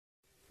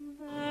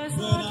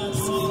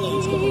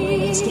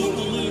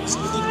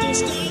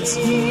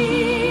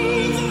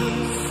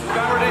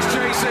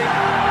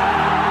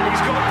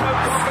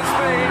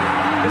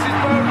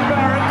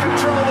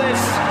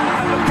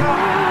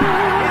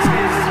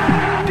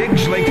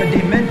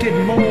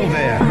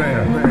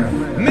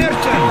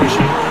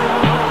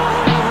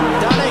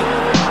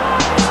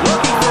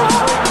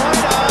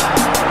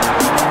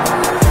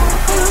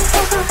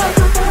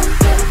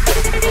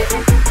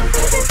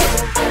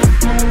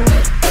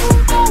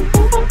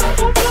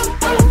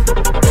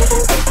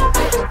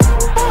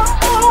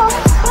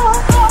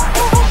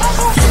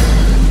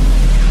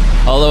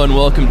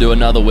welcome to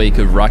another week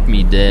of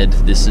Rugby Dead.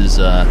 This is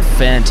a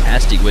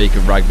fantastic week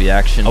of rugby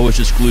action. I was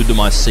just glued to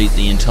my seat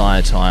the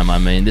entire time. I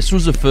mean, this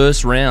was the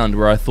first round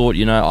where I thought,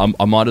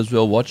 I might as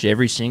well watch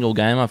every single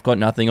game. I've got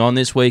nothing on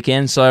this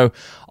weekend, so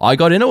I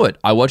got into it.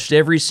 I watched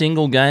every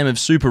single game of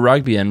Super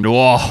Rugby, and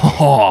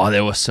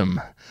there was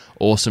some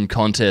awesome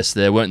contests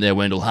there, weren't there,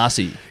 Wendell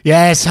Hussey?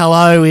 Yes,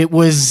 hello. It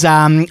was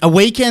a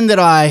weekend that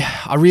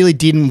I really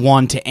didn't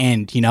want to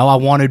end. I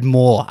wanted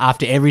more.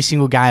 After every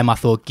single game, I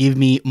thought, give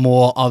me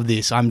more of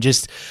this. I'm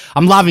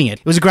loving it.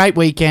 It was a great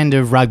weekend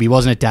of rugby,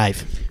 wasn't it,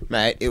 Dave?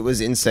 Mate, it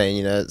was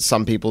insane.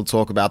 Some people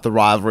talk about the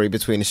rivalry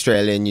between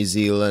Australia and New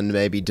Zealand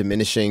maybe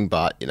diminishing,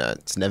 but,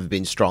 it's never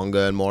been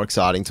stronger and more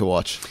exciting to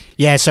watch.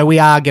 Yeah, so we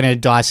are going to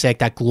dissect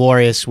that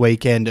glorious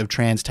weekend of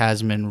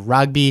Trans-Tasman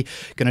rugby.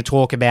 Going to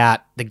talk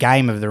about the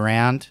game of the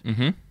round.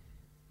 Mm-hmm.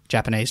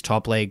 Japanese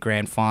Top League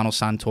Grand Final,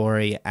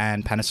 Suntory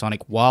and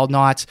Panasonic Wild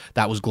Knights.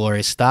 That was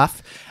glorious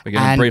stuff. We're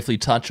going to briefly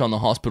touch on the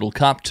Hospital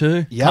Cup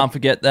too. Yep. Can't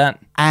forget that.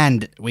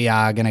 And we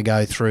are going to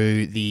go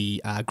through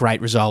the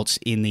great results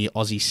in the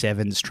Aussie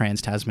Sevens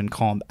Trans-Tasman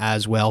comp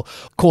as well.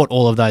 Caught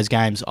all of those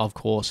games, of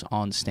course,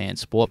 on Stan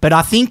Sport. But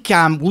I think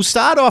we'll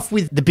start off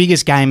with the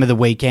biggest game of the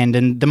weekend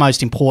and the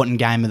most important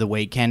game of the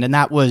weekend, and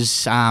that was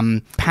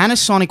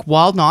Panasonic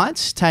Wild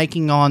Knights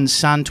taking on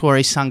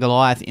Suntory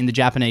Sungoliath in the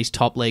Japanese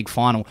Top League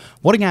final.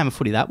 What a game of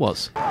footy that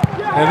was.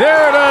 And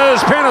there it is.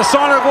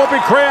 Panasonic will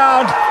be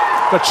crowned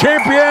the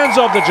champions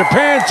of the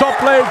Japan Top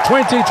League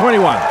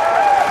 2021.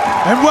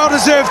 And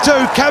well-deserved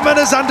too, come in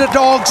as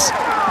underdogs.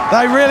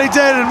 They really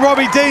did, and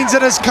Robbie Deans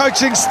and his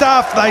coaching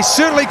staff, they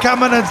certainly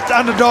come in as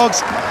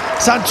underdogs.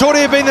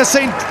 Suntory have been the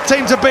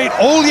team to beat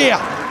all year.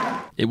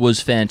 It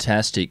was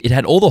fantastic. It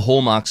had all the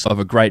hallmarks of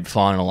a great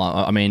final.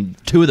 I mean,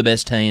 two of the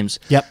best teams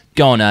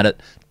going at it.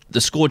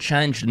 The score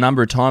changed a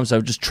number of times. They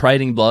were just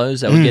trading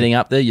blows. They were getting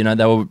up there.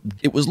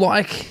 It was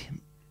like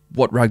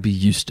what rugby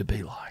used to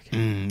be like.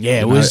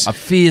 It was a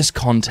fierce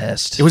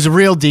contest. It was a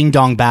real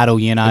ding-dong battle,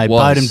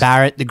 Beauden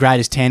Barrett, the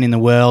greatest 10 in the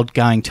world,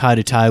 going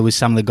toe-to-toe with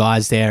some of the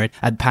guys there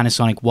at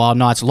Panasonic Wild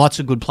Knights. Lots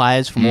of good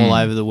players from all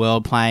over the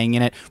world playing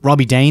in it.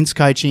 Robbie Deans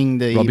coaching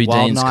the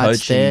Wild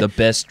Knights there. The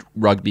best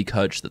rugby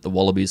coach that the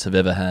Wallabies have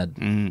ever had.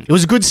 It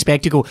was a good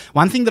spectacle.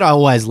 One thing that I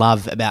always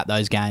love about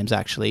those games,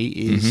 actually,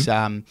 is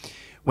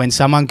when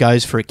someone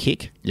goes for a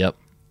kick,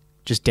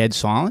 just dead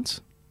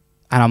silence.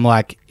 And I'm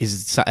like,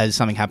 has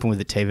something happened with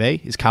the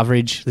TV? Is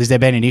coverage? Has there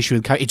been an issue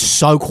with coverage? It's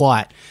so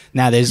quiet.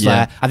 Now, there's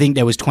I think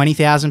there was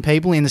 20,000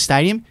 people in the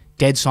stadium,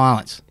 dead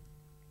silence.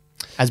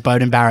 As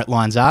Beauden Barrett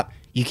lines up,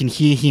 you can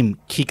hear him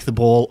kick the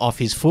ball off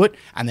his foot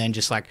and then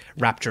just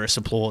rapturous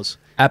applause.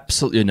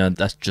 Absolutely, no,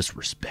 that's just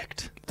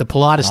respect. The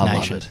politest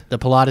nation. The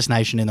politest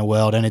nation in the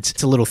world, and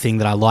it's a little thing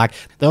that I like.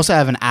 They also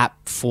have an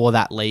app for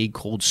that league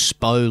called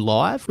SPO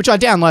Live, which I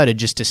downloaded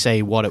just to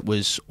see what it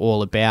was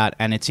all about,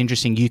 and it's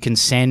interesting. You can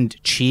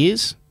send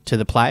cheers to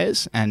the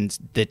players and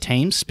the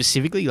teams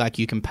specifically. Like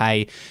you can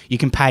pay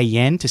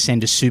yen to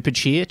send a super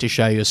cheer to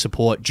show your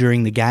support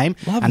during the game.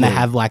 Lovely. And they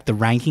have the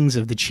rankings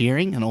of the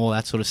cheering and all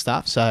that sort of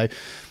stuff. So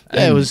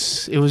yeah, it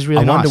was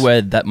really nice. I wonder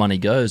where that money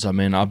goes. I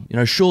mean,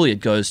 surely it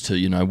goes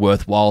to,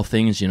 worthwhile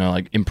things,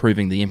 like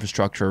improving the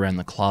infrastructure around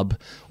the club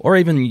or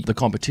even the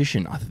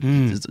competition.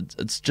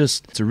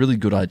 It's a really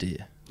good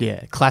idea.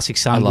 Yeah, classic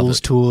Sun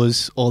Bulls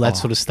tours, all that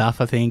sort of stuff,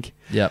 I think.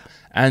 Yep.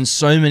 And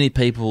so many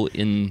people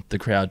in the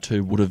crowd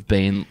too would have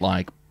been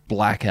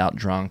blackout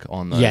drunk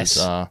on those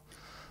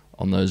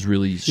on those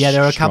really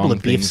there were a couple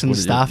of biffs and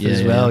stuff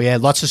as well. Yeah,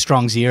 lots of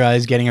strong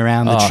zeros getting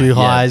around the true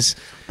highs.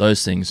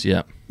 Those things,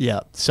 yeah.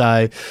 Yeah,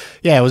 so,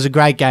 it was a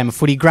great game of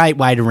footy. Great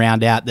way to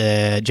round out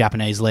the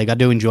Japanese league. I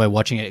do enjoy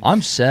watching it.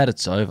 I'm sad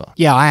it's over.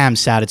 Yeah, I am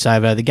sad it's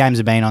over. The games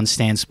have been on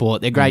Stan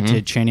Sport. They're great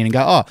to tune in and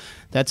go,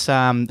 that's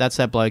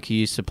that bloke who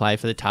used to play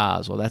for the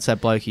Tars, or that's that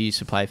bloke who used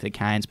to play for the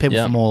Canes.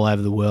 People from all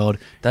over the world.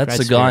 That's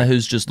the guy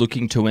who's just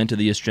looking to enter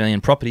the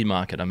Australian property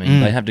market. I mean,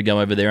 they have to go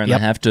over there and they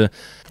have to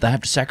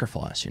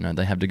sacrifice.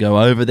 They have to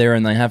go over there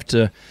and they have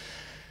to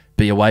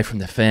be away from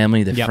their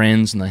family, their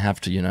friends, and they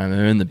have to,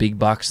 earn the big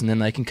bucks, and then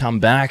they can come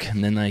back,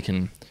 and then they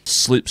can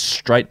slip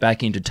straight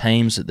back into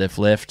teams that they've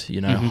left,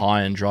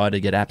 high and dry, to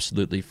get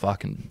absolutely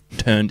fucking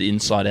turned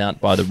inside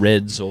out by the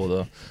Reds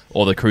or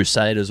the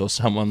Crusaders or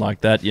someone like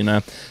that,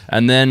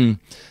 and then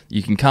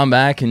you can come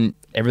back and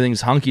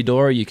everything's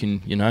hunky-dory. You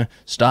can,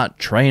 start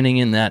training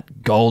in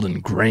that gold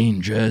and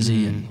green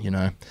jersey,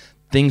 and,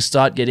 things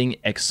start getting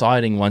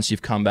exciting once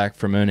you've come back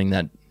from earning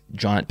that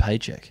giant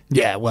paycheck.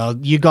 Yeah, well,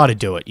 you got to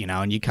do it,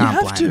 and you can't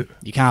blame them.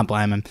 You can't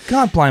blame them.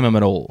 Can't blame them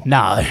at all.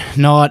 No,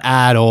 not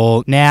at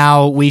all.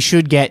 Now, we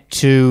should get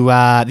to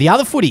the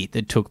other footy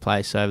that took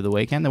place over the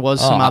weekend. There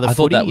was some other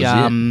footy. That was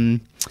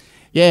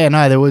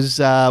there was,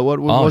 what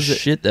was it? Oh,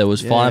 shit, there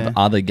was 5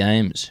 other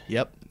games.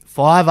 Yep.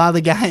 5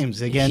 other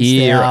games against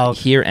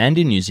here and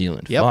in New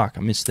Zealand. Yep. Fuck,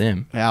 I missed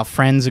them. Our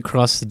friends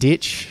across the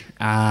ditch.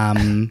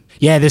 The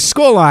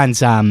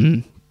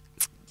scorelines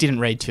didn't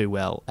read too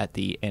well at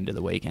the end of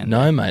the weekend.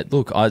 No, mate.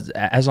 Look,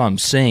 as I'm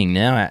seeing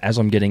now, as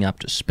I'm getting up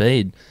to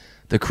speed,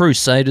 The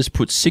Crusaders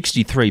put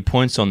 63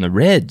 points on the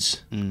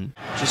Reds.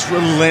 Just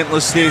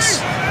relentless this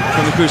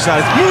from the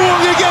Crusaders.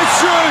 He gets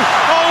through.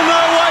 Oh,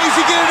 no way. Is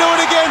he going to do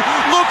it again?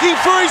 Looking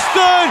for his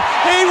third.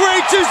 He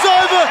reaches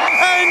over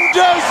and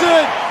does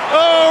it.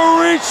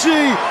 Oh,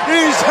 Richie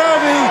is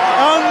having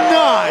a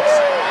night.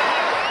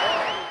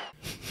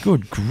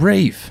 Good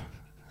grief.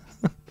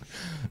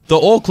 The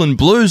Auckland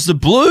Blues, the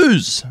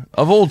Blues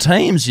of all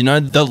teams,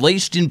 the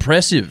least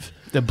impressive.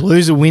 The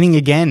Blues are winning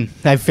again.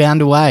 They've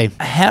found a way.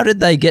 How did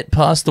they get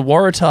past the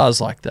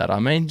Waratahs like that? I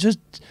mean, just,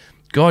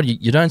 God,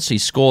 you don't see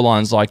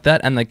scorelines like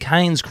that. And the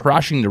Canes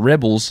crushing the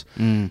Rebels.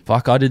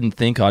 Fuck, I didn't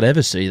think I'd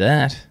ever see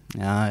that.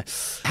 No.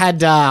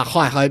 Had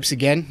high hopes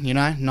again,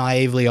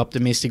 naively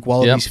optimistic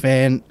Wallabies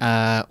fan,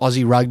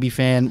 Aussie rugby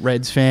fan,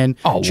 Reds fan,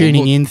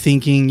 tuning in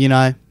thinking,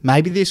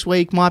 maybe this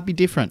week might be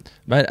different.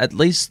 But at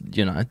least,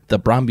 the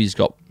Brumbies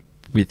got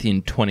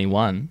within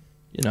 21.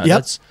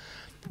 That's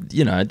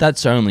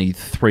only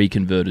 3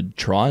 converted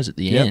tries at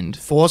the end.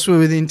 Force were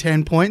within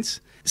 10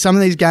 points. Some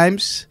of these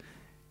games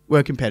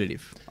were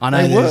competitive. I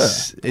know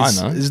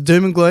there's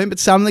doom and gloom, but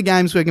some of the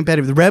games were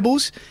competitive. The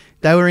Rebels,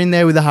 they were in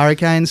there with the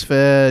Hurricanes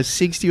for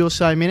 60 or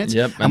so minutes.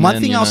 Yep, and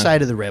one thing I'll say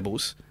to the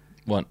Rebels,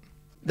 what?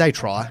 They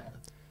try.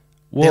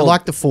 They're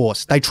like the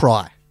Force. They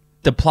try.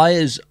 The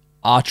players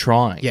are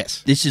trying.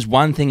 Yes. This is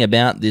one thing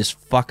about this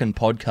fucking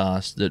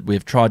podcast that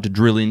we've tried to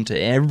drill into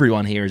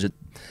everyone here is that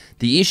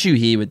the issue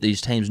here with these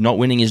teams not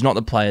winning is not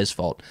the players'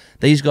 fault.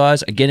 These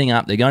guys are getting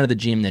up, they're going to the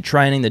gym, they're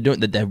training,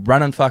 they're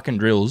running fucking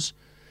drills.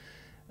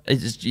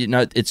 It's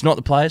it's not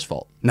the players'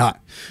 fault. No.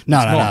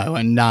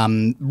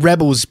 And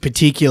Rebels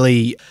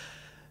particularly,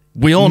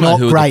 we all know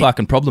who the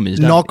fucking problem is.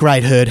 Not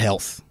great herd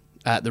health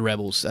at the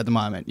Rebels at the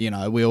moment.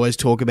 We always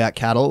talk about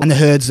cattle and the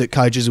herds that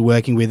coaches are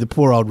working with. The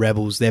poor old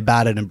Rebels, they're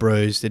battered and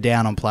bruised. They're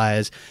down on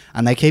players,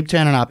 and they keep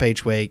turning up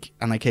each week,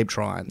 and they keep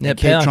trying. They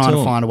keep trying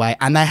to find a way,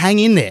 and they hang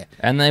in there.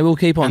 And they will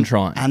keep on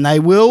trying. And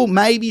they will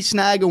maybe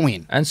snag a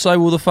win. And so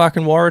will the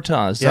fucking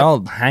Waratahs. Yep.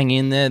 They'll hang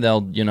in there.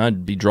 They'll,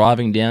 be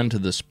driving down to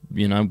this,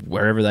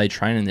 wherever they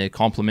train in their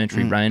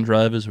complimentary Range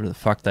Rovers, where the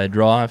fuck they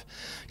drive.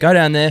 Go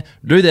down there,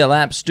 do their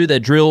laps, do their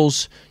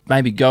drills,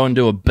 maybe go and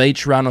do a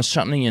beach run or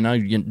something,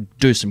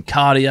 do some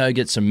cardio,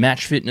 get some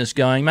match fitness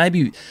going,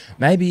 maybe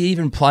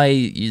even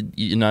play,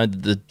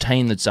 the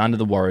team that's under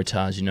the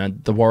Waratahs,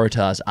 the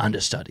Waratahs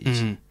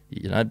understudies,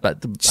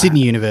 but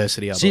Sydney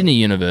University, I believe. Sydney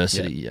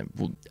University, yeah.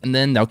 Well, and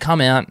then they'll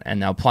come out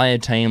and they'll play a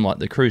team like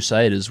the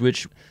Crusaders,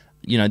 which,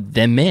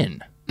 they're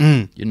men.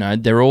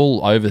 They're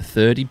all over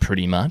 30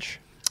 pretty much.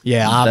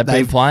 Yeah, they've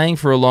been playing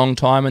for a long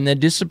time and they're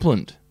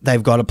disciplined.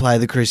 They've got to play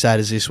the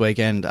Crusaders this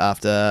weekend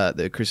after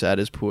the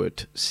Crusaders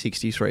put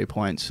 63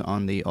 points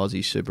on the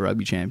Aussie Super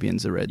Rugby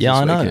champions, the Reds,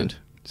 this weekend.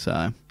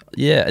 So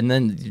yeah, and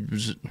then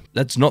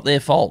that's not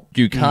their fault.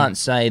 You can't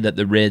say that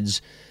the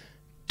Reds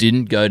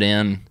didn't go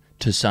down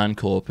to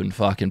Suncorp and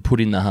fucking put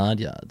in the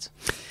hard yards.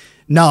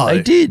 No.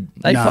 They did.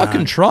 They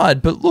fucking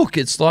tried. But look,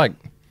 it's like,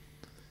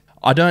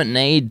 I don't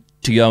need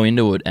to go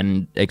into it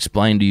and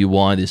explain to you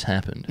why this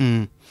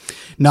happened.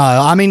 No,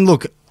 I mean,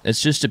 look,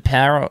 it's just a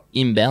power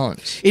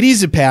imbalance. It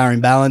is a power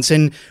imbalance,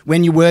 and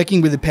when you're working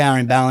with a power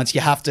imbalance,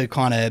 you have to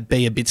kind of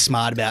be a bit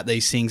smart about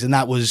these things, and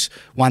that was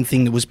one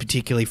thing that was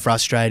particularly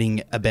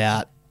frustrating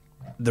about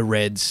the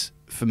Reds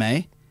for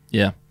me.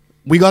 Yeah.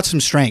 We got some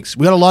strengths.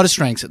 We got a lot of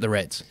strengths at the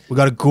Reds. We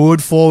got a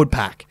good forward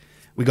pack.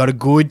 We got a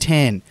good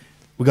 10.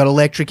 We got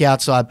electric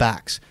outside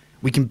backs.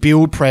 We can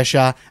build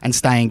pressure and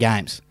stay in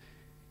games.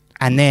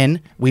 And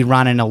then we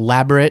run an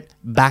elaborate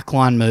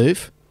backline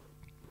move.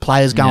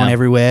 Players going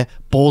everywhere,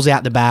 balls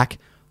out the back,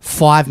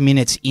 5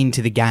 minutes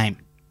into the game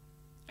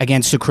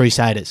against the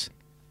Crusaders.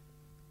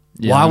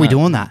 Yeah, why are we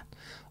doing that?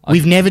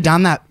 We've never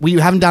done that. We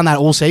haven't done that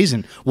all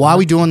season. Why are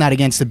we doing that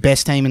against the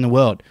best team in the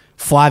world?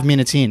 5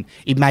 minutes in.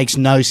 It makes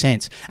no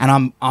sense.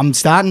 And I'm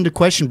starting to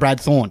question Brad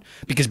Thorne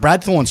because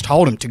Brad Thorne's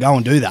told him to go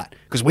and do that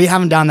because we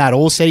haven't done that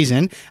all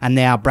season, and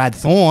now Brad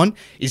Thorne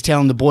is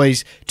telling the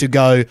boys to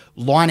go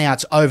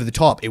line-outs over the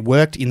top. It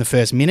worked in the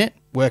first minute,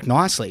 worked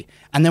nicely.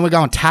 And then we're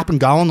going tap and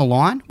go on the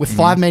line. We're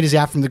 5 metres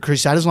out from the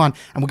Crusaders line,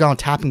 and we're going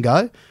tap and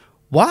go.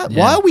 Why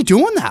are we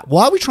doing that?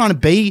 Why are we trying to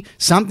be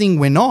something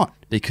we're not?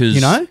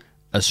 Because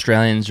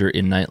Australians are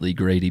innately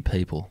greedy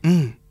people.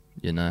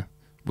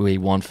 We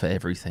want for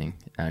everything.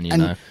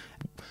 And,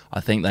 I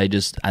think they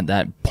just, at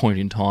that point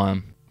in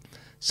time,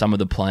 some of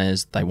the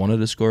players, they wanted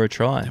to score a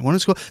try.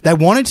 They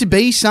wanted to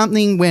be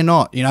something we're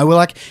not. We're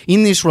like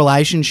in this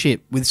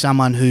relationship with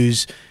someone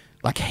who's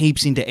like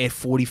heaps into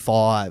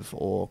F45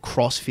 or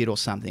CrossFit or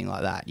something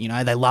like that.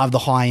 They love the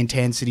high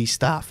intensity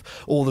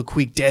stuff, all the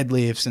quick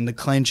deadlifts and the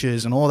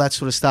clenches and all that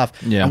sort of stuff.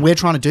 Yeah. And we're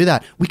trying to do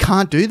that. We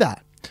can't do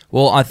that.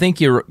 Well, I think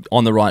you're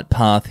on the right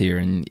path here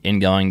in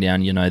going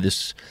down,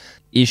 this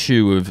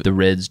issue of the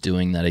Reds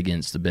doing that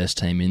against the best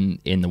team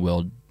in the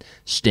world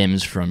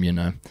stems from,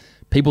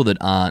 people that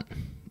aren't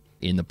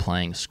in the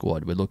playing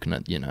squad. We're looking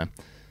at,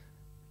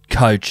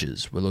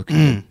 coaches. We're looking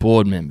at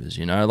board members,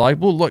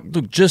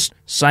 look, just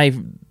say,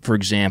 for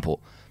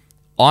example,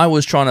 I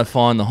was trying to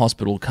find the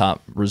Hospital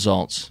Cup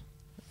results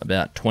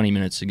about 20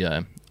 minutes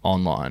ago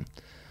online.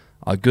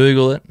 I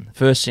Google it.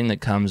 First thing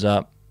that comes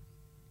up,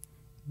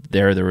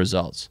 there are the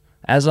results.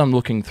 As I'm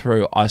looking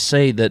through, I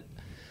see that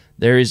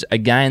there is a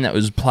game that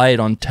was played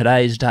on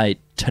today's date.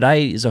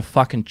 Today is a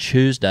fucking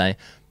Tuesday.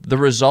 The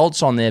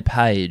results on their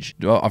page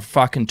are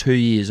fucking 2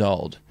 years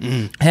old.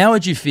 How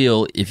would you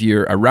feel if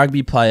you're a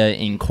rugby player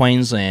in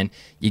Queensland,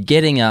 you're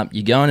getting up,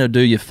 you're going to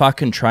do your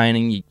fucking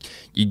training,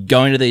 you're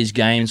going to these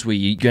games where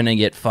you're going to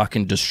get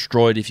fucking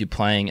destroyed if you're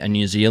playing a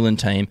New Zealand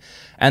team,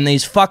 and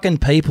these fucking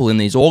people in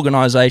these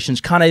organisations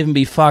can't even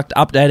be fucked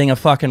updating a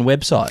fucking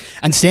website.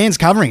 And Stan's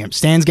covering them.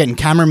 Stan's getting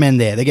cameramen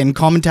there. They're getting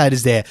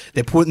commentators there.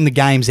 They're putting the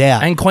games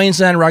out. And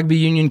Queensland Rugby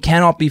Union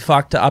cannot be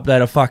fucked to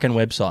update a fucking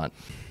website.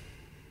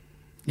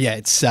 Yeah,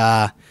 it's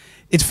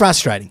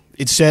frustrating.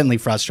 It's certainly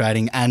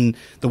frustrating. And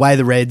the way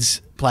the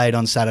Reds played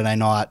on Saturday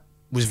night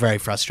was very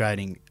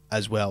frustrating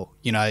as well.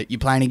 You know, you're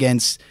playing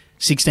against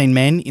 16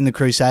 men in the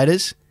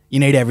Crusaders. You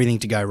need everything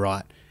to go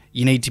right.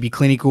 You need to be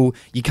clinical.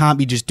 You can't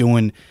be just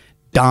doing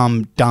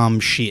dumb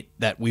shit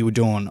that we were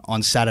doing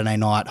on Saturday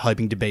night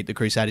hoping to beat the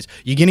Crusaders.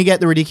 You're going to get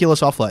the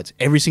ridiculous offloads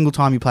every single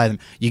time you play them.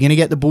 You're going to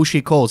get the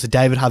bullshit calls to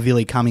David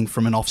Havili coming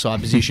from an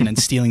offside position and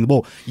stealing the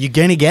ball. You're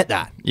going to get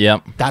that.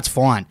 Yep. That's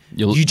fine.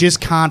 You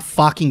just can't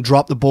fucking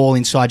drop the ball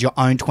inside your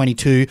own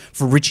 22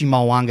 for Richie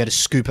Mo'unga to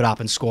scoop it up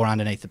and score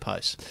underneath the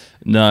post.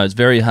 No, it's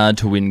very hard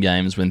to win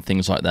games when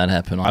things like that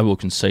happen. I will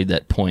concede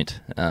that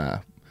point,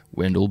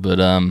 Wendell, but...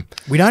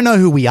 We don't know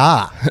who we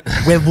are.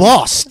 We're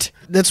lost.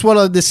 That's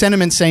what the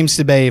sentiment seems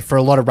to be for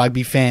a lot of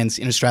rugby fans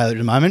in Australia at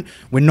the moment.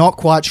 We're not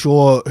quite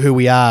sure who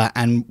we are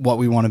and what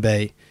we want to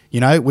be. You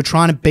know, we're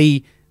trying to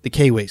be the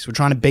Kiwis. We're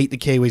trying to beat the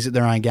Kiwis at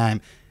their own game.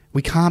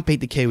 We can't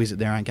beat the Kiwis at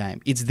their own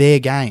game. It's their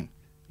game.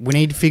 We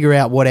need to figure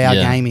out what our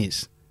game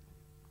is.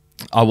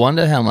 I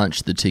wonder how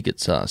much the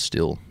tickets are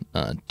still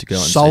to go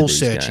and soul see these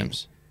searching.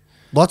 games.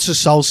 Lots of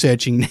soul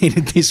searching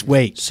needed this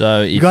week.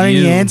 So, if you got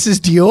any answers,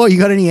 Dior? You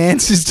got any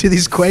answers to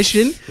this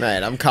question?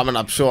 Mate, I'm coming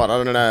up short.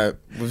 I don't know.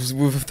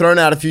 We've thrown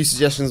out a few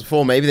suggestions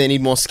before. Maybe they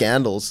need more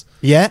scandals.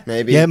 Yeah,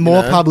 maybe. Yeah,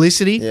 more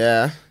publicity.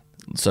 Yeah.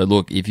 So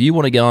look, if you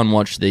want to go and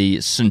watch the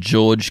St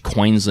George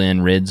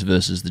Queensland Reds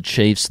versus the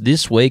Chiefs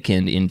this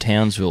weekend in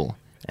Townsville.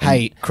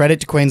 Hey, credit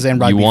to Queensland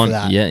Rugby for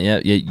that.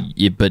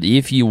 Yeah. But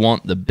if you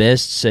want the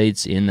best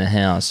seats in the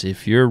house,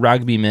 if you're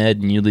rugby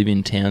mad and you live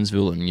in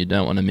Townsville and you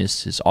don't want to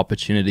miss this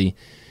opportunity,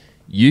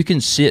 you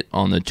can sit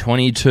on the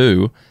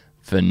 22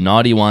 for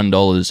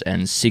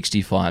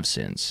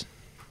 $91.65.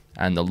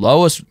 And the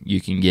lowest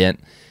you can get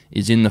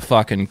is in the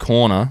fucking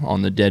corner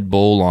on the dead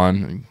ball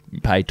line.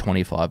 You pay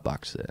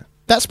 $25 there.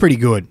 That's pretty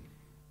good.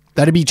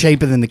 That'd be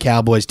cheaper than the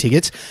Cowboys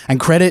tickets. And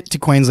credit to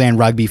Queensland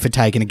Rugby for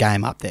taking a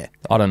game up there.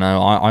 I don't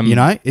know.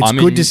 It's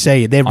good to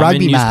see. They're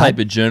rugby in mad.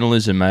 Newspaper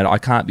journalism, mate. I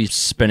can't be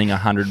spending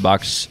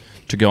 $100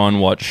 to go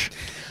and watch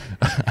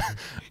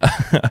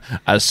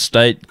a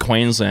state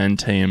Queensland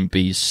team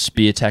be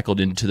spear tackled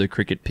into the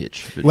cricket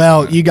pitch.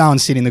 But, you go and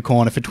sit in the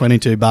corner for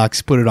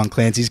 $22, put it on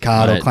Clancy's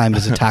card, or claim it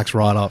as a tax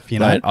write-off. You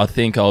know, mate, I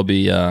think I'll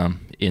be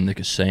in the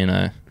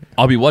casino.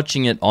 I'll be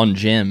watching it on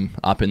Gem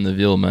up in the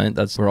Ville, mate.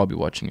 That's where I'll be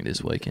watching it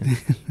this weekend.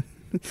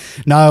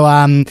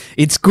 No,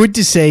 it's good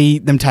to see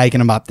them taking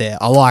them up there.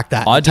 I like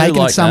that.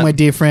 Taking it somewhere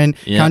different,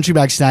 Country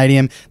Bank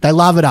Stadium. They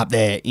love it up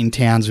there in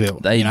Townsville.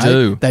 They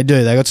do. They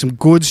do. They got some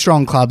good,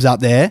 strong clubs up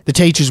there. The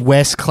Teachers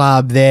West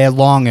Club there,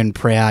 long and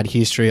proud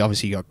history.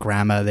 Obviously, you got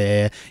Grammar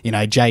there,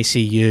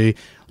 JCU.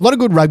 A lot of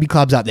good rugby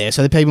clubs up there,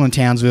 so the people in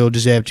Townsville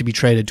deserve to be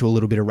treated to a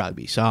little bit of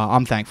rugby. So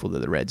I'm thankful that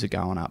the Reds are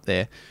going up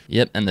there.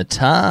 Yep, and the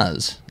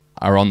Tars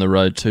are on the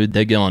road too.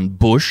 They're going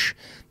bush.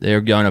 They're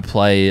going to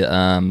play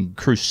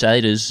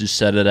Crusaders this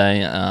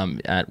Saturday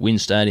at Wynn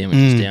Stadium, which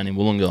is down in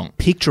Wollongong.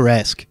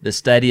 Picturesque. The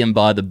stadium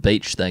by the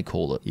beach, they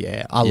call it.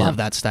 Yeah, I love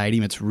that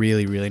stadium. It's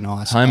really, really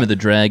nice. Home of the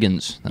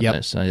Dragons.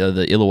 Yep. So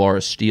the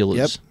Illawarra Steelers.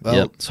 Yep.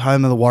 Well, it's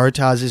home of the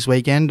Waratahs this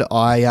weekend.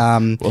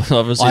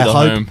 Obviously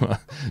home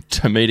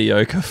to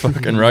mediocre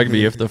fucking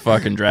rugby if the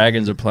fucking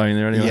Dragons are playing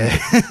there anyway. Yeah.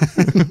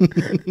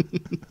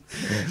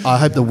 I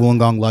hope the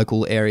Wollongong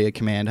local area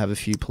command have a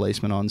few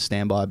policemen on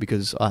standby,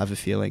 because I have a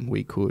feeling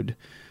we could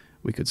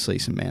see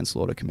some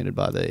manslaughter committed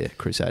by the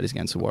Crusaders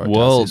against the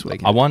Waratahs this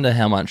weekend. I wonder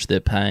how much they're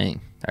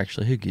paying.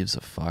 Actually, who gives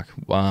a fuck?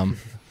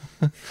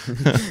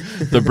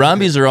 The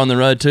Brumbies are on the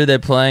road too. They're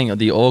playing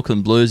the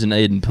Auckland Blues in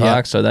Eden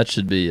Park, so that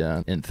should be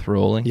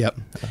enthralling. Yep.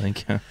 I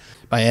think.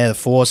 But yeah, the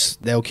Force,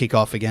 they'll kick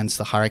off against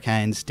the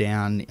Hurricanes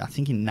down, I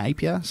think, in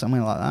Napier,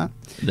 somewhere like that.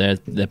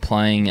 They're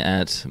playing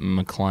at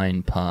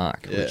McLean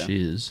Park, which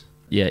is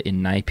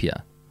in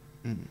Napier.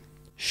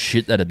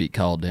 Shit, that'd be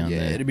cold down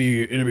there. Yeah, it'd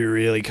be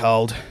really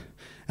cold.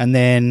 And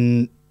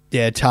then,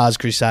 Tars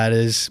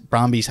Crusaders,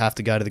 Brumbies have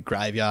to go to the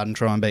graveyard and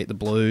try and beat the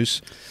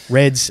Blues.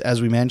 Reds,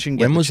 as we mentioned.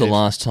 When was the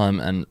last time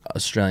an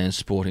Australian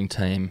sporting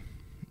team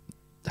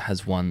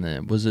has won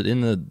there? Was it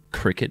in the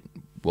Cricket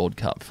World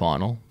Cup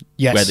final?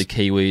 Yes. Where the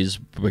Kiwis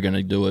were going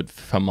to do it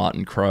for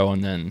Martin Crowe,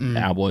 and then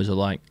our boys are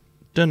like,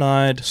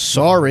 denied.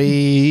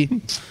 Sorry.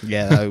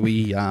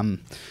 We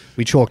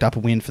chalked up a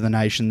win for the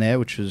nation there,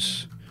 which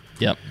was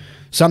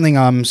something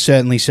I'm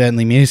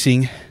certainly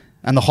missing.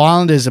 And the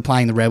Highlanders are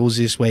playing the Rebels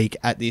this week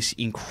at this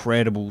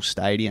incredible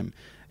stadium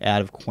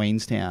out of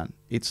Queenstown.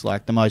 It's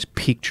like the most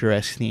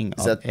picturesque thing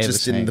I've ever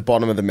just seen. in the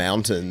bottom of the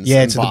mountains?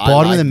 Yeah, it's at the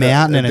bottom of the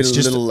mountain, and it's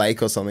just a little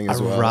lake or something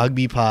as well. A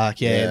rugby park,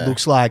 yeah. It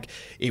looks like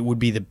it would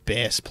be the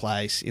best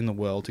place in the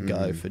world to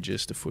go for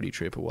just a footy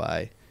trip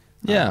away.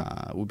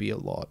 Yeah. It would be a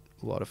lot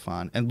of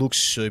fun, and looks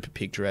super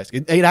picturesque.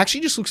 It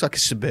actually just looks like a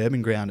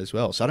suburban ground as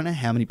well, so I don't know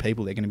how many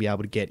people they're going to be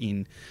able to get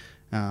in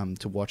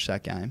to watch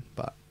that game,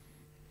 but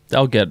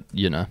they'll get,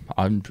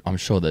 I'm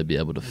sure they'll be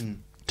able to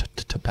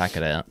to pack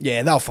it out.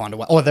 Yeah, they'll find a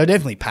way. Oh, they'll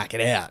definitely pack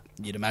it out,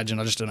 you'd imagine.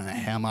 I just don't know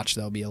how much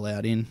they'll be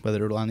allowed in,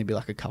 whether it'll only be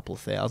like a couple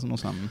of thousand or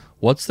something.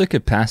 What's the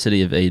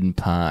capacity of Eden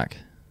Park?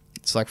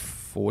 It's like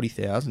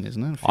 40,000,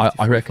 isn't it? 50,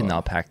 I reckon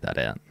they'll pack that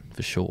out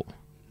for sure.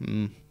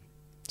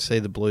 See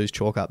the Blues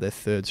chalk up their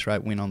third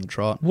straight win on the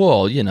trot.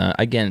 Well,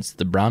 against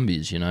the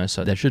Brumbies,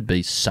 so there should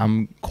be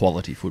some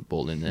quality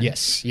football in there.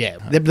 Yes, yeah.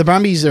 The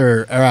Brumbies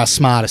are our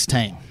smartest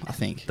team, I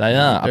think. They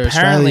are. They're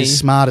Australia's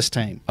smartest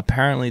team.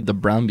 Apparently, the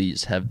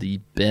Brumbies have the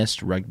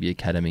best rugby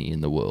academy in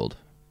the world.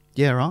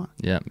 Yeah, right.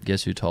 Yeah,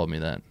 guess who told me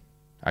that?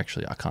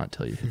 Actually, I can't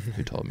tell you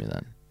who told me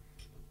that,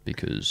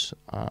 because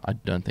I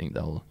don't think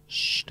they'll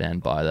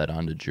stand by that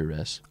under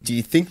duress. Do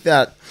you think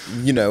that,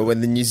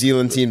 when the New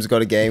Zealand team's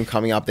got a game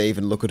coming up, they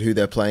even look at who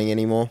they're playing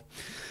anymore?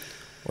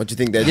 Or do you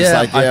think they're just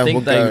like,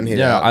 we'll go and hit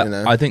out?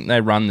 I think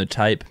they run the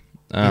tape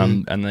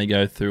and they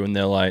go through and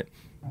they're like,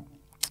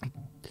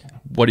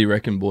 what do you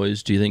reckon,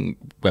 boys? Do you think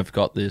we've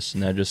got this?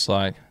 And they're just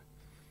like,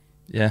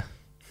 yeah.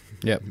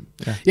 Yep.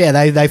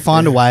 Yeah, they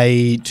find a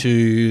way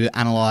to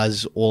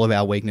analyse all of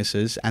our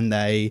weaknesses, and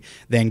they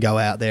then go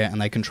out there and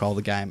they control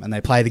the game, and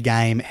they play the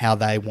game how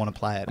they want to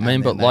play it. I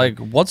mean, but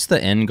what's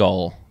the end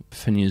goal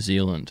for New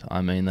Zealand?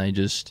 I mean, they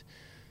just,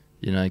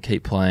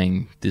 keep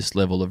playing this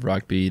level of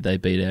rugby. They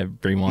beat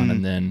everyone,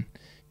 and then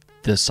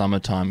the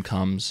summertime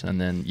comes,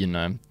 and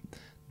then,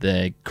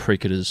 their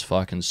cricketers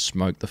fucking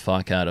smoke the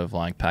fuck out of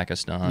like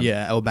Pakistan.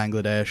 Yeah, or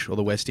Bangladesh or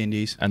the West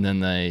Indies. And then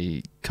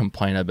they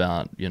complain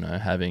about,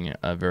 having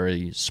a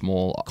very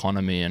small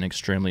economy and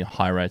extremely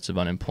high rates of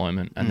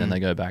unemployment. And then they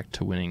go back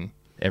to winning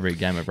every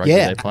game of rugby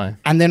they play.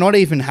 And they're not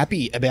even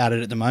happy about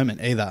it at the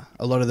moment either.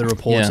 A lot of the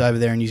reports over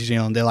there in New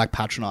Zealand, they're like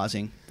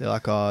patronising. They're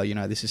like, oh,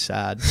 this is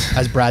sad.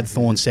 As Brad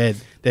Thorne said,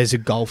 there's a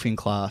golfing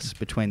class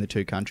between the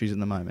two countries at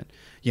the moment.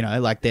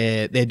 Like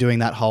they're doing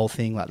that whole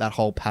thing, like that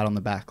whole pat on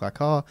the back,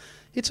 like, oh,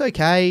 it's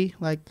okay.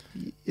 Like,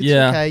 it's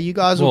okay. You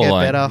guys will get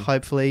better,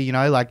 hopefully.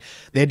 Like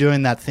they're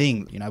doing that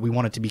thing. We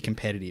want it to be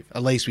competitive.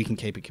 At least we can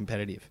keep it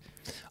competitive.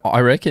 I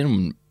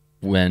reckon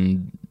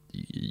when,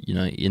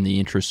 in the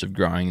interest of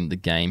growing the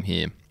game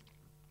here,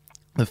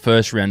 the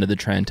first round of the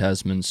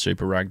Trans-Tasman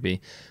Super Rugby,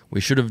 we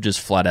should have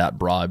just flat out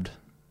bribed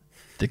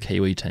the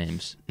Kiwi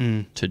teams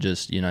to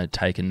just,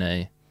 take a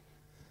knee.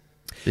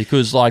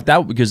 Because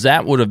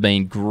that would have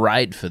been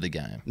great for the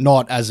game.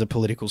 Not as a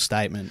political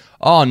statement.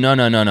 Oh no!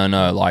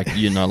 Like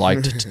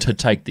to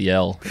take the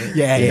L.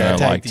 Yeah,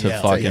 like take to the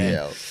fucking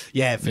L.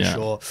 Yeah, for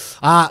sure.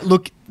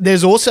 Look,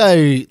 there's also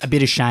a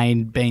bit of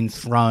shame being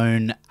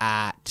thrown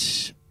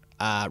at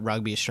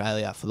Rugby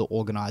Australia for the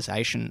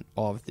organisation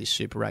of this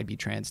Super Rugby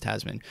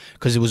Trans-Tasman,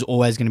 because it was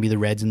always going to be the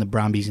Reds and the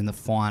Brumbies in the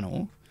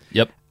final.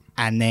 Yep.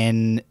 And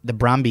then the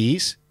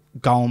Brumbies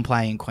go and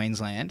play in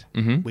Queensland,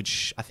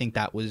 which I think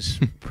that was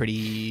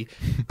pretty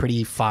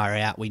far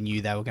out. We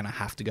knew they were going to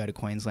have to go to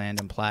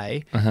Queensland and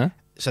play.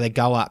 So they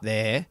go up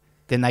there.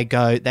 Then they've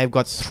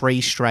got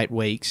 3 straight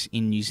weeks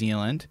in New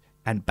Zealand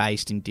and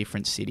based in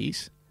different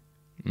cities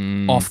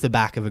off the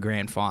back of a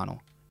grand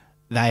final.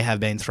 They have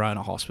been thrown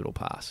a hospital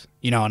pass.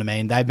 You know what I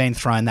mean? They've been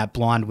thrown that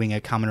blind winger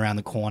coming around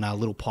the corner, a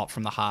little pop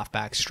from the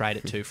halfback straight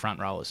at 2 front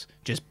rowers.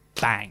 Just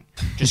bang,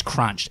 just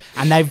crunched.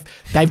 And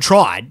they've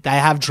tried. They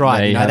have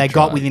tried. They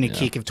got within a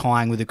kick of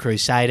tying with the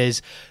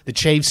Crusaders. The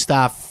Chiefs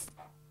stuff,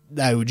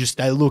 they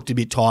looked a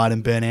bit tired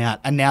and burnt out.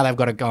 And now they've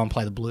got to go and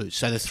play the Blues.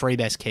 So the 3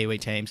 best Kiwi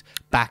teams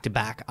back to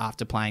back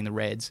after playing the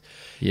Reds.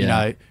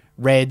 Yeah.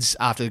 Reds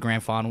after the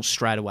grand final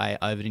straight away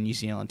over to New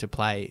Zealand to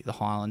play the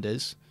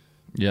Highlanders.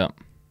 Yeah.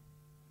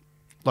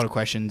 A lot of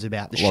questions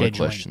about the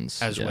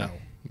scheduling as well.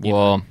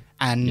 Well,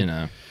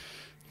 and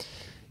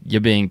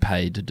you're being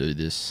paid to do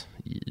this.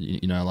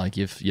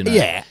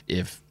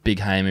 If Big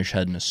Hamish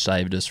hadn't have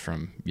saved us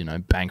from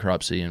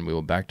bankruptcy and we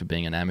were back to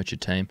being an amateur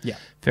team,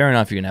 fair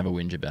enough, you can have a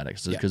whinge about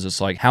it because it's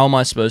like, how am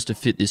I supposed to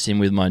fit this in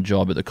with my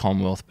job at the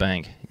Commonwealth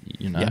Bank?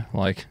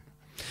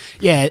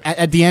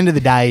 At the end of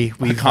the day,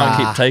 I can't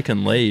keep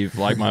taking leave.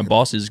 Like, my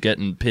boss is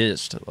getting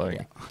pissed.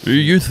 Like, do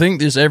you think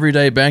this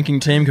everyday banking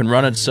team can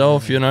run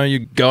itself? You're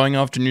going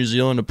off to New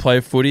Zealand to play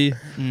footy.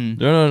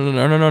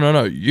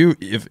 No.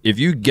 If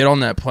you get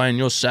on that plane,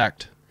 you're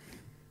sacked.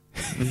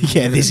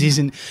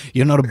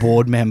 You're not a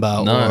board member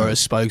or a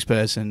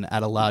spokesperson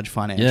at a large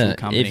financial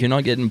company. If you're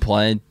not getting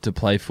paid to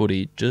play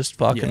footy, just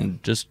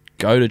just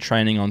go to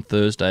training on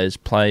Thursdays,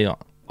 play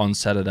on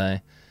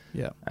Saturday.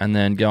 Yeah. And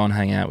then go and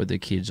hang out with the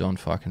kids on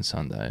fucking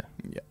Sunday.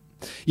 Yeah.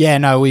 Yeah,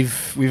 no,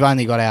 we've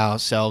only got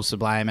ourselves to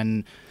blame,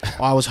 and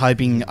I was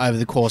hoping over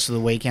the course of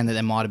the weekend that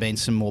there might have been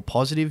some more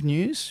positive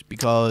news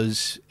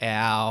because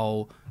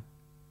our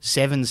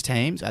sevens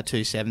teams, our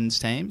two sevens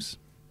teams,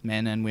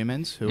 men and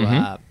women's, who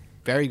are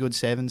very good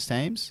sevens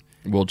teams,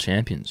 world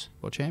champions,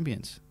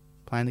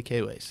 playing the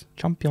Kiwis,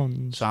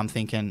 champions. So I'm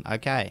thinking,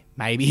 okay,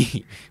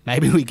 maybe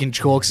we can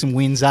chalk some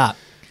wins up.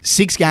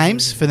 6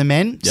 games for the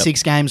men,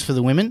 6 games for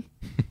the women.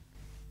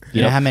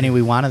 You know how many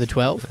we won of the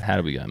 12? How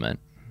did we go, mate?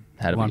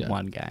 How did we go?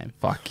 One game.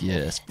 Fuck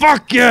yes.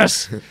 Fuck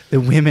yes! The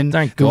women,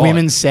 Thank the God.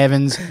 women's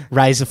sevens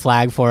raised a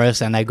flag for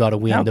us and they got a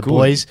win. How the good.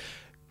 boys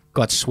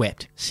got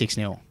swept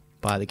 6-0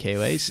 by the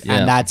Kiwis. Yeah.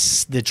 And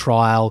that's the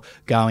trial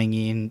going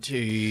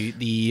into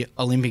the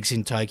Olympics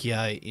in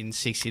Tokyo in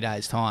 60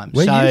 days' time.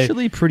 We're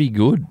usually pretty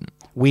good.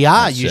 We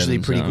are at usually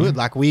sevens, pretty though. good.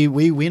 Like we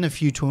win a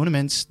few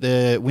tournaments.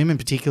 The women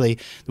particularly,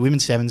 the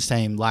women's sevens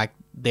team, like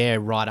they're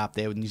right up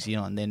there with New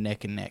Zealand. They're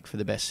neck and neck for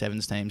the best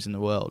sevens teams in the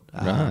world.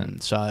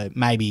 Right. So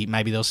maybe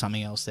there was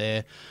something else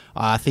there.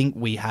 I think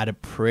we had a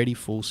pretty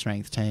full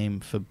strength team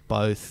for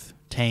both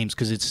teams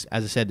because it's,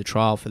 as I said, the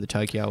trial for the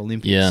Tokyo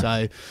Olympics. Yeah.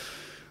 So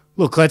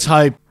look, let's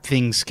hope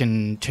things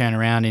can turn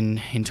around in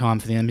time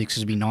for the Olympics.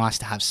 It'd be nice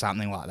to have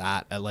something like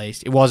that at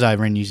least. It was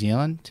over in New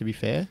Zealand, to be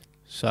fair.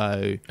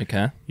 So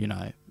Okay. you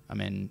know, I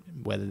mean,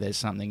 whether there's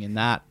something in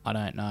that, I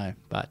don't know.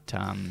 But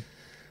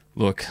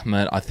Look,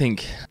 mate, I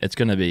think it's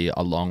going to be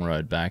a long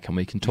road back, and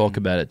we can talk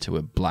about it to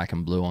a black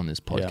and blue on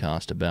this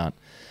podcast about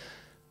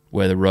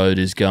where the road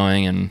is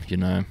going and, you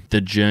know,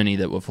 the journey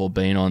that we've all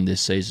been on this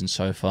season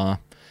so far.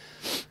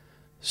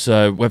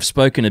 So we've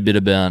spoken a bit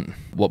about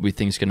what we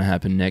think is going to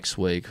happen next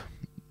week.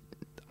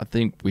 I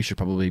think we should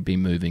probably be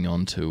moving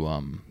on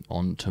to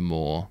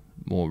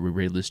more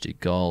realistic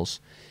goals.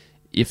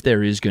 If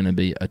there is going to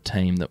be a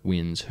team that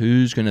wins,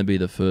 who's going to be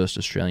the first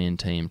Australian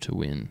team to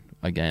win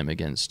a game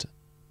against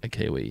a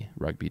Kiwi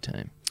rugby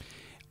team?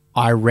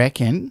 I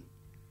reckon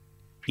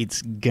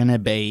it's going to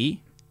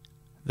be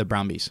the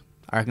Brumbies.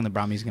 I reckon the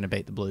Brumbies are going to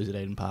beat the Blues at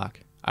Eden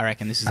Park. I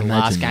reckon this is the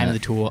last game of the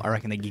tour. I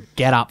reckon they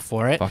get up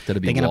for it. Fuck,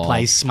 that'd be They're going to wild.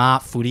 play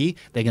smart footy.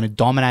 They're going to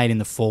dominate in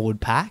the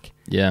forward pack.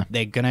 Yeah.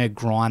 They're going to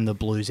grind the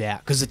Blues out.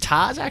 Because the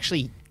Tars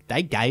actually,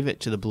 they gave it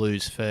to the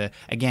Blues for,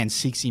 again,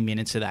 60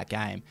 minutes of that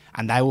game.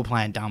 And they were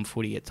playing dumb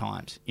footy at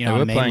times. You know They what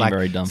I were mean? playing Like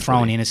very dumb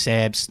throwing footy.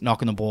 intercepts,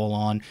 knocking the ball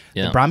on.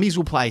 Yeah. The Brumbies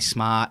will play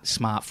smart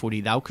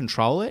footy. They'll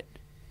control it.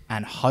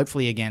 And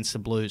hopefully against the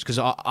Blues. Because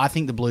I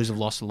think the Blues have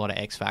lost a lot of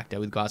X factor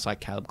with guys like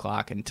Caleb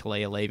Clark and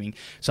Talia leaving.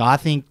 So I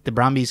think the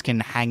Brumbies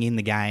can hang in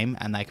the game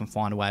and they can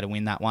find a way to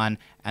win that one.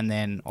 And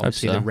then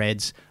obviously so. the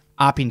Reds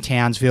up in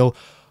Townsville,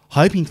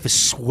 hoping for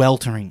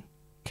sweltering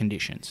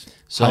conditions.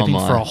 So hoping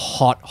am I. for a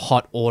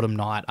hot autumn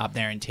night up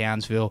there in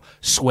Townsville.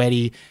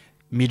 Sweaty,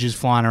 midges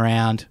flying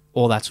around,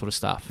 all that sort of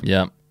stuff.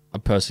 Yeah. A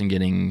person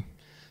getting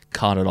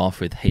carted off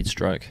with heat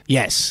stroke.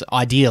 Yes,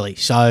 ideally.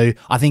 So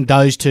I think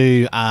those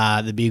two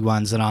are the big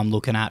ones that I'm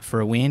looking at for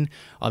a win.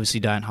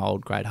 Obviously don't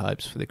hold great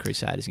hopes for the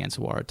Crusaders against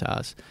the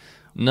Waratahs.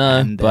 No,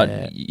 And,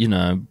 but, you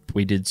know,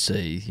 we did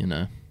see, you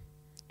know,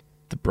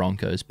 the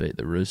Broncos beat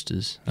the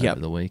Roosters over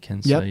the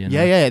weekend. So, you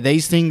know. Yeah.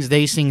 These things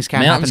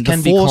can Mountains happen.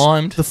 can be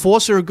climbed. The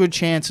Force are a good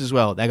chance as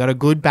well. They got a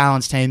good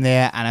balanced team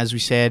there, and as we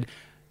said,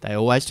 they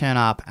always turn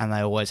up and they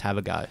always have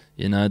a go.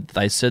 You know,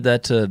 they said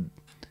that to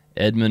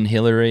Edmund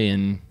Hillary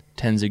and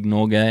Tenzing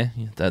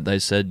Norgay, that they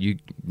said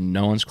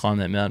no one's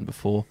climbed that mountain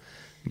before.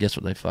 And guess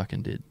what they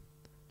fucking did?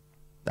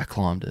 They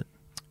climbed it.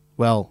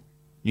 Well,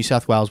 New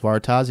South Wales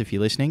Waratahs, if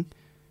you're listening,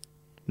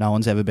 no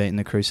one's ever beaten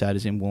the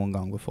Crusaders in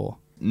Wollongong before.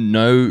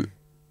 No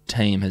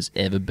team has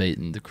ever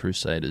beaten the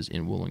Crusaders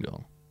in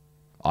Wollongong.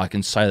 I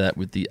can say that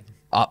with the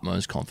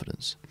utmost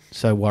confidence.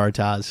 So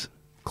Waratahs,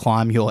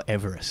 climb your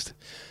Everest.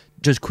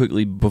 Just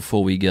quickly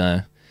before we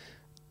go,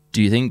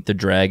 do you think the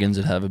Dragons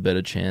would have a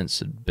better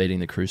chance at beating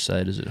the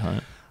Crusaders at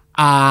home?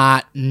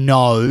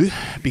 No,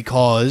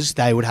 because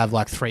they would have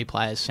like 3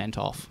 players sent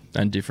off.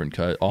 And different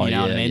coach. Oh, You know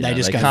yeah. what I mean? you They know,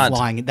 just go can't-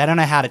 flying. They don't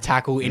know how to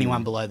tackle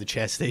anyone below the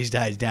chest these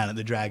days down at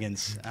the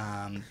Dragons.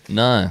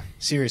 No.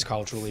 Serious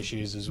cultural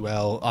issues as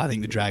well. I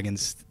think the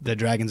Dragons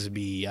would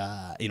be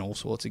in all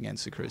sorts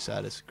against the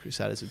Crusaders.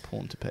 Crusaders would pull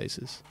them to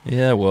pieces.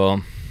 Yeah,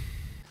 well,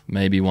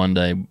 maybe one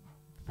day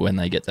when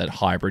they get that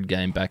hybrid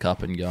game back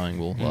up and going,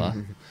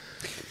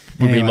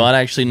 we Anyway. might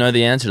actually know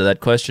the answer to that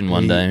question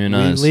one day. Who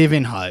knows? We live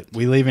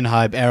in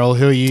hope. Errol,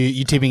 who are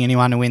you tipping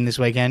anyone to win this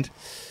weekend?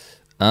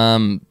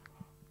 Nah.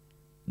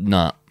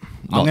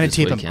 I'm going to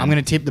tip them. I'm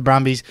going to tip the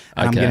Brumbies,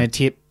 and I'm Okay. going to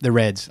tip the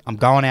Reds. I'm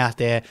going out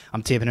there.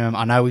 I'm tipping them.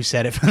 I know we've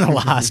said it for the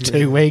last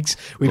 2 weeks.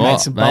 We've Well,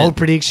 made some mate. bold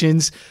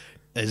predictions.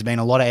 There's been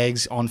a lot of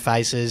eggs on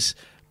faces,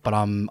 but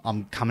I'm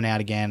coming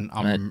out again.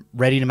 I'm Mate.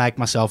 ready to make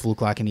myself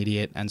look like an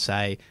idiot and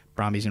say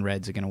Brumbies and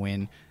Reds are going to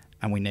win,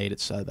 and we need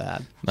it so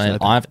bad. Mate,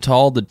 So I've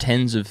told the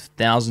tens of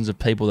thousands of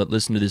people that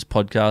listen to this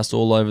podcast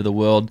all over the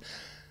world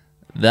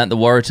that the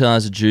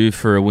Waratahs are due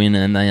for a win,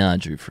 and they are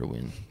due for a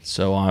win.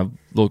 So,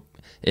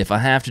 if I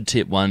have to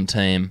tip one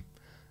team,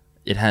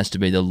 it has to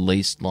be the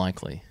least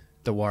likely.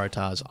 the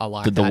Waratahs, I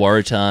like The that.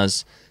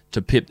 Waratahs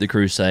to pip the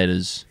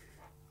Crusaders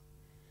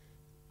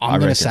I'm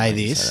going to say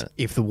this.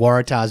 If the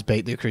Waratahs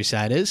beat the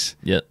Crusaders,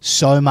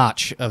 so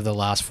much of the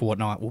last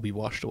fortnight will be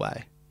washed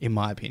away, in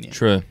my opinion.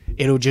 True.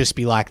 It'll just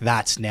be like,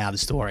 that's now the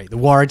story. The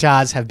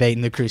Waratahs have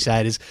beaten the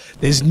Crusaders.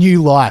 There's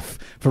new life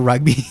for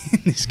rugby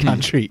in this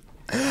country.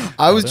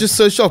 I was just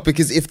so shocked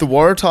because if the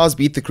Waratahs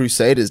beat the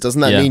Crusaders, doesn't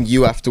that mean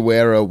you have to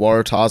wear a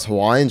Waratahs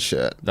Hawaiian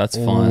shirt? That's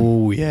fine.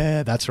 Oh,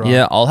 yeah, that's right.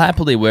 Yeah, I'll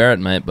happily wear it,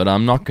 mate, but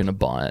I'm not going to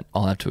buy it.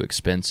 I'll have to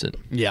expense it.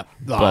 Yeah.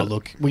 Oh,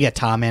 look, we get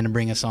Tarman to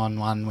bring us on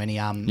one when he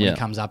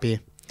comes up here.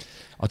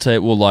 I'll tell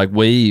you, well, like,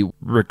 we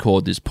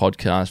record this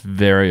podcast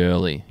very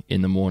early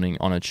in the morning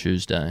on a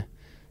Tuesday.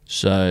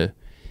 So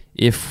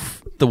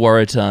if the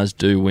Waratahs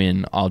do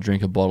win, I'll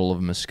drink a bottle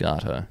of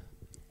Moscato.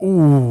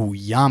 Ooh,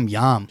 yum,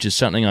 yum. Just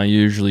something I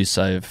usually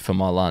save for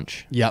my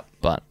lunch. Yep.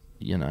 But,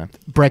 you know.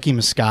 Brekkie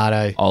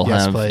Moscato.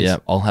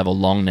 I'll have a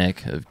long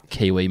neck of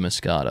Kiwi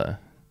Moscato.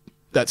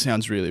 That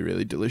sounds really,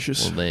 really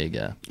delicious. Well, there you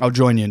go. I'll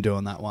join you in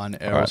doing that one,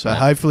 Errol. Right, so mate.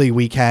 hopefully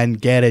we can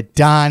get it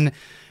done.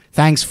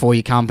 Thanks for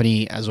your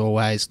company, as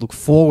always. Look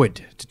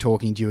forward to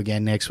talking to you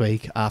again next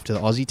week after the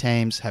Aussie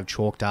teams have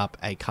chalked up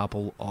a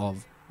couple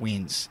of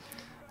wins.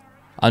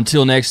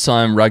 Until next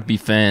time, rugby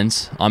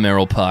fans, I'm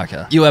Errol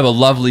Parker. You have a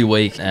lovely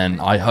week,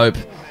 and I hope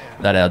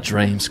that our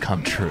dreams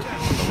come true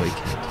on the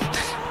weekend.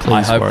 Please,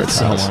 I hope that Waratahs.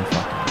 someone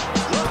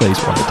fucking... Please,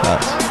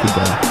 Waratahs.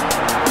 Goodbye.